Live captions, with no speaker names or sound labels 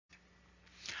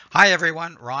Hi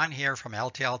everyone, Ron here from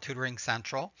L.T.L Tutoring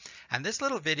Central, and this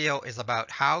little video is about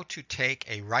how to take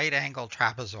a right angle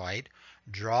trapezoid,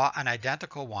 draw an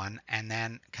identical one, and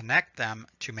then connect them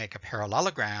to make a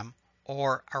parallelogram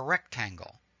or a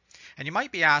rectangle. And you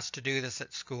might be asked to do this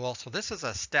at school, so this is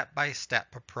a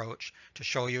step-by-step approach to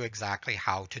show you exactly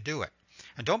how to do it.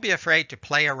 And don't be afraid to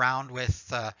play around with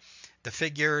the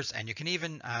figures, and you can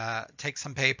even take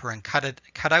some paper and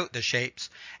cut out the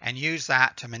shapes and use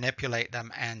that to manipulate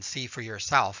them and see for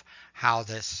yourself how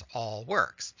this all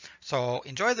works. So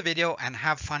enjoy the video and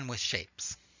have fun with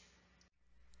shapes.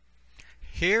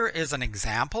 Here is an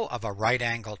example of a right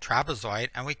angle trapezoid,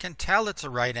 and we can tell it's a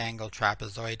right angle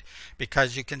trapezoid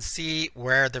because you can see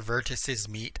where the vertices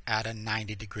meet at a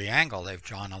 90-degree angle. They've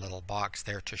drawn a little box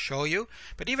there to show you,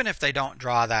 but even if they don't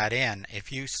draw that in,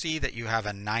 if you see that you have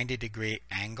a 90-degree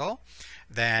angle,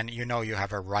 then you know you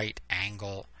have a right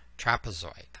angle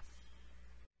trapezoid.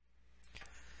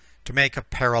 To make a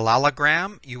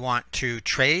parallelogram, you want to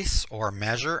trace or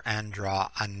measure and draw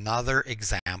another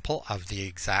example of the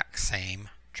exact same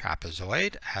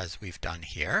trapezoid as we've done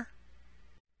here.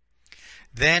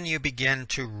 Then you begin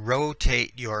to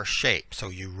rotate your shape. So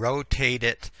you rotate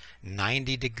it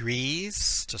 90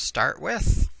 degrees to start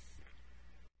with.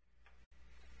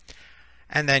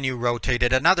 And then you rotate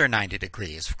it another 90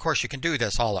 degrees. Of course, you can do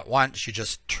this all at once. You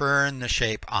just turn the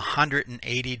shape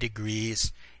 180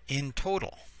 degrees in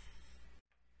total.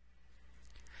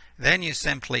 Then you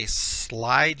simply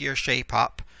slide your shape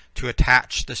up to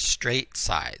attach the straight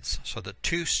sides. So the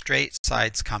two straight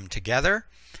sides come together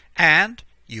and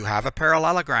you have a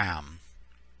parallelogram.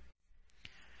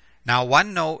 Now,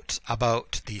 one note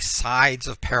about the sides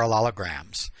of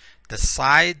parallelograms. The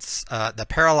sides, the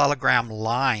parallelogram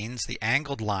lines, the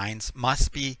angled lines,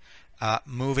 must be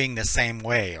moving the same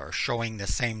way or showing the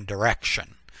same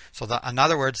direction. So in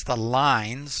other words, the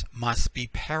lines must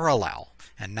be parallel.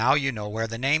 And now you know where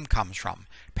the name comes from.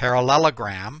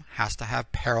 Parallelogram has to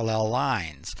have parallel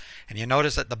lines. And you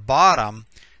notice at the bottom,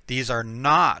 these are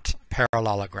not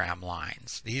parallelogram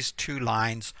lines. These two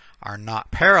lines are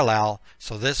not parallel,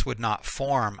 so this would not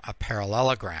form a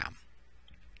parallelogram.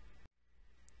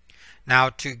 Now,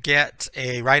 to get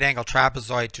a right angle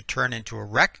trapezoid to turn into a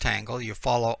rectangle, you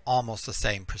follow almost the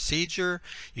same procedure.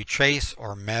 You trace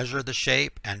or measure the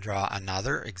shape and draw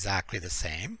another exactly the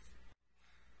same.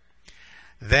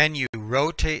 Then you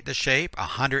rotate the shape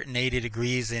 180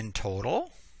 degrees in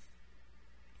total.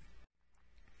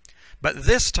 But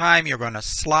this time you're going to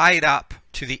slide up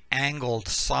to the angled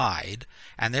side,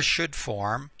 and this should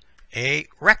form a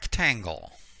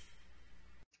rectangle.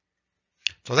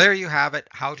 So there you have it,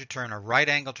 how to turn a right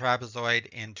angle trapezoid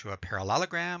into a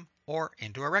parallelogram or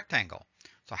into a rectangle.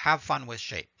 So have fun with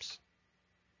shapes.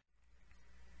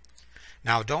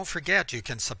 Now don't forget, you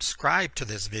can subscribe to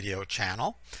this video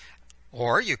channel,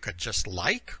 or you could just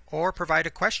like or provide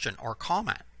a question or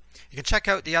comment. You can check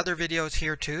out the other videos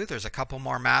here too. There's a couple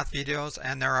more math videos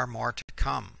and there are more to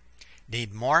come.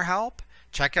 Need more help?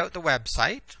 Check out the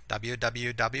website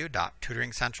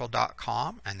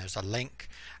www.tutoringcentral.com, and there's a link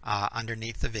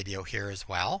underneath the video here as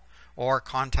well. Or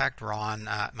contact Ron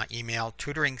at my email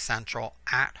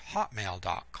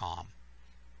tutoringcentral@hotmail.com.